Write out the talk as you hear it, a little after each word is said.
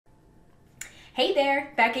Hey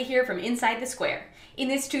there, Becca here from Inside the Square. In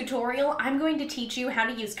this tutorial, I'm going to teach you how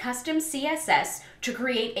to use custom CSS to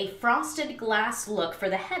create a frosted glass look for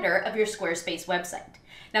the header of your Squarespace website.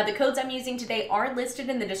 Now the codes I'm using today are listed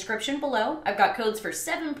in the description below. I've got codes for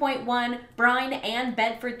 7.1, Brine, and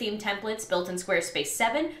Bedford theme templates built in Squarespace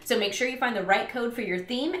 7, so make sure you find the right code for your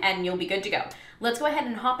theme and you'll be good to go. Let's go ahead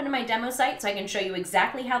and hop into my demo site so I can show you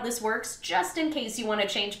exactly how this works, just in case you want to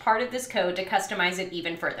change part of this code to customize it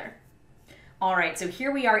even further. Alright, so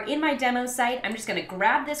here we are in my demo site. I'm just going to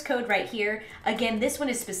grab this code right here. Again, this one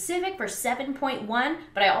is specific for 7.1,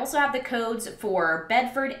 but I also have the codes for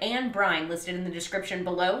Bedford and Brine listed in the description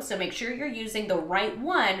below, so make sure you're using the right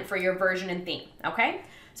one for your version and theme, okay?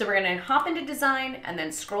 So we're going to hop into design and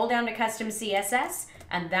then scroll down to custom CSS,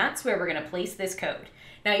 and that's where we're going to place this code.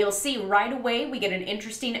 Now you'll see right away we get an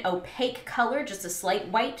interesting opaque color, just a slight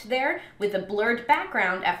white there, with a blurred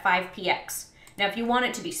background at 5px. Now if you want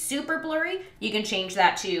it to be super blurry, you can change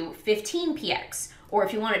that to 15px. Or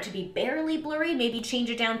if you want it to be barely blurry, maybe change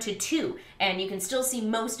it down to 2, and you can still see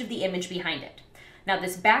most of the image behind it. Now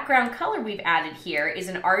this background color we've added here is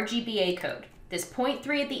an rgba code. This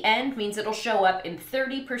 0.3 at the end means it'll show up in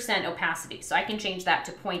 30% opacity. So I can change that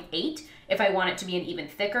to 0.8 if I want it to be an even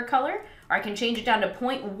thicker color, or I can change it down to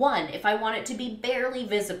 0.1 if I want it to be barely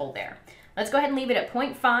visible there. Let's go ahead and leave it at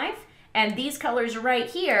 0.5. And these colors right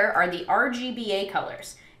here are the rgba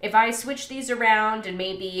colors. If I switch these around and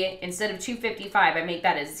maybe instead of 255, I make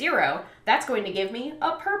that a 0, that's going to give me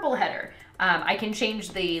a purple header. I can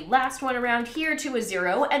change the last one around here to a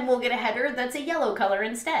 0 and we'll get a header that's a yellow color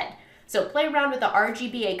instead. So play around with the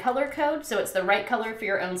rgba color code so it's the right color for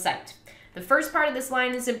your own site. The first part of this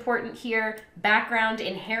line is important here, background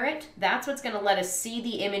inherit. That's what's going to let us see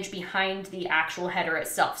the image behind the actual header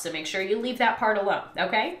itself. So make sure you leave that part alone,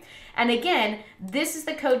 okay? And again, this is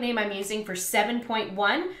the code name I'm using for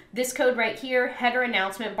 7.1. This code right here, header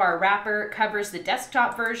announcement bar wrapper, covers the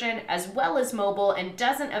desktop version as well as mobile and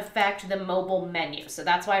doesn't affect the mobile menu. So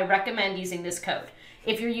that's why I recommend using this code.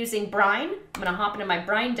 If you're using Brine, I'm going to hop into my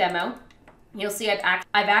Brine demo. You'll see I've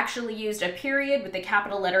actually used a period with the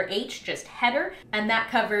capital letter H, just header, and that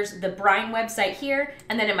covers the Brine website here.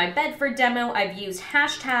 And then in my Bedford demo, I've used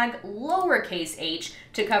hashtag lowercase h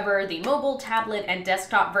to cover the mobile, tablet, and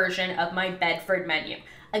desktop version of my Bedford menu.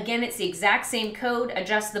 Again, it's the exact same code.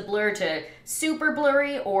 Adjust the blur to super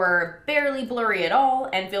blurry or barely blurry at all,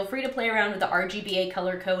 and feel free to play around with the rgba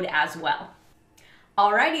color code as well.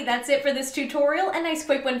 Alrighty, that's it for this tutorial. A nice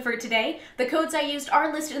quick one for today. The codes I used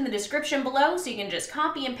are listed in the description below, so you can just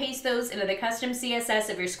copy and paste those into the custom CSS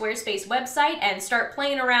of your Squarespace website and start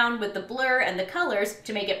playing around with the blur and the colors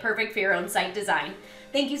to make it perfect for your own site design.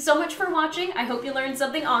 Thank you so much for watching. I hope you learned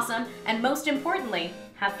something awesome, and most importantly,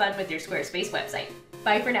 have fun with your Squarespace website.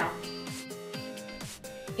 Bye for now.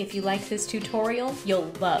 If you like this tutorial, you'll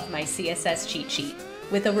love my CSS cheat sheet.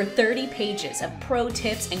 With over 30 pages of pro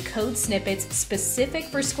tips and code snippets specific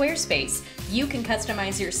for Squarespace, you can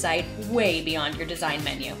customize your site way beyond your design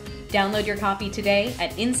menu. Download your copy today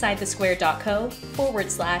at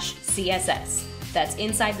insidethesquare.co/CSS. That's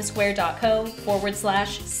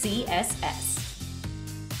insidethesquare.co/CSS.